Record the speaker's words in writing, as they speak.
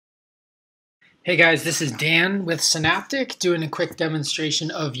Hey guys, this is Dan with Synaptic doing a quick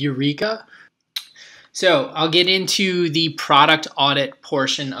demonstration of Youreka. So I'll get into the product audit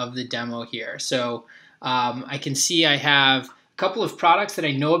portion of the demo here. So I can see I have a couple of products that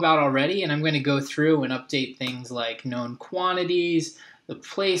I know about already, and I'm going to go through and update things like known quantities, the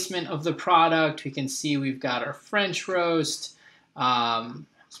placement of the product. We can see we've got our French roast,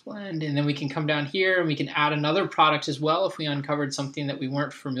 blend, and then we can come down here and we can add another product as well if we uncovered something that we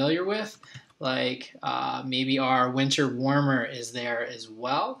weren't familiar with. Like maybe our winter warmer is there as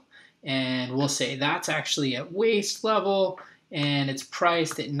well. And we'll say that's actually at waste level and it's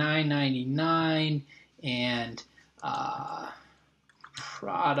priced at $9.99 and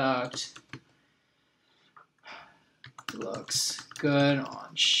product looks good on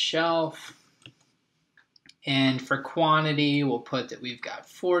shelf. And for quantity, we'll put that we've got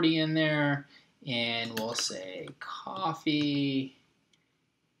 40 in there and we'll say coffee.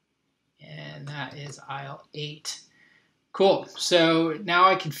 And that is aisle 8. Cool. So now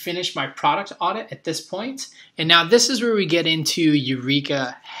I can finish my product audit at this point. And now this is where we get into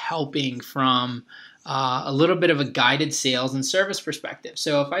Youreka helping from a little bit of a guided sales and service perspective.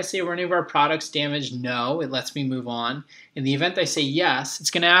 So if I say were any of our products damaged, no, it lets me move on. In the event I say yes,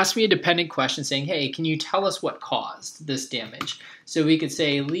 it's going to ask me a dependent question saying, hey, can you tell us what caused this damage? So we could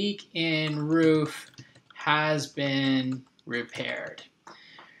say leak in roof has been repaired.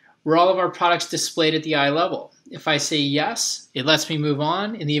 Were all of our products displayed at the eye level? If I say yes, it lets me move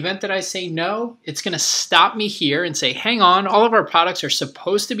on. In the event that I say no, it's going to stop me here and say, hang on, all of our products are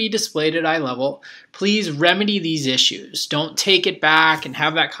supposed to be displayed at eye level. Please remedy these issues. Don't take it back and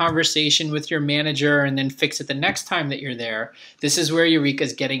have that conversation with your manager and then fix it the next time that you're there. This is where Youreka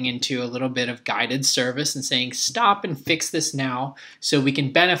is getting into a little bit of guided service and saying, stop and fix this now so we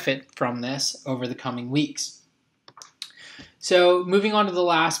can benefit from this over the coming weeks. So moving on to the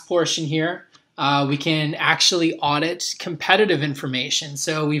last portion here, we can actually audit competitive information.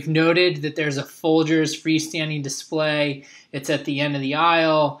 So we've noted that there's a Folgers freestanding display. It's at the end of the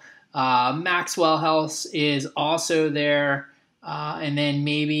aisle. Maxwell House is also there. And then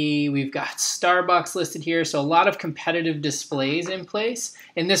maybe we've got Starbucks listed here. So a lot of competitive displays in place.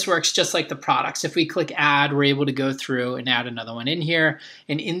 And this works just like the products. If we click add, we're able to go through and add another one in here.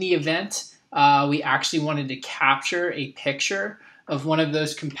 And in the event we actually wanted to capture a picture of one of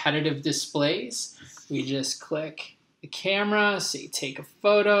those competitive displays, we just click the camera, say take a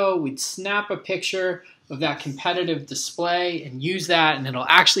photo, we'd snap a picture of that competitive display and use that, and it'll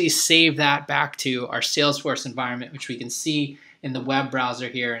actually save that back to our Salesforce environment, which we can see in the web browser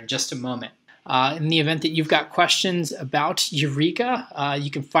here in just a moment. In the event that you've got questions about Youreka, you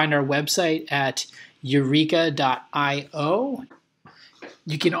can find our website at youreka.io.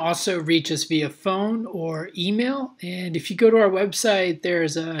 You can also reach us via phone or email. And if you go to our website,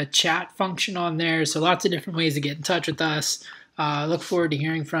 there's a chat function on there. So lots of different ways to get in touch with us. Look forward to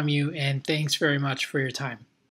hearing from you. And thanks very much for your time.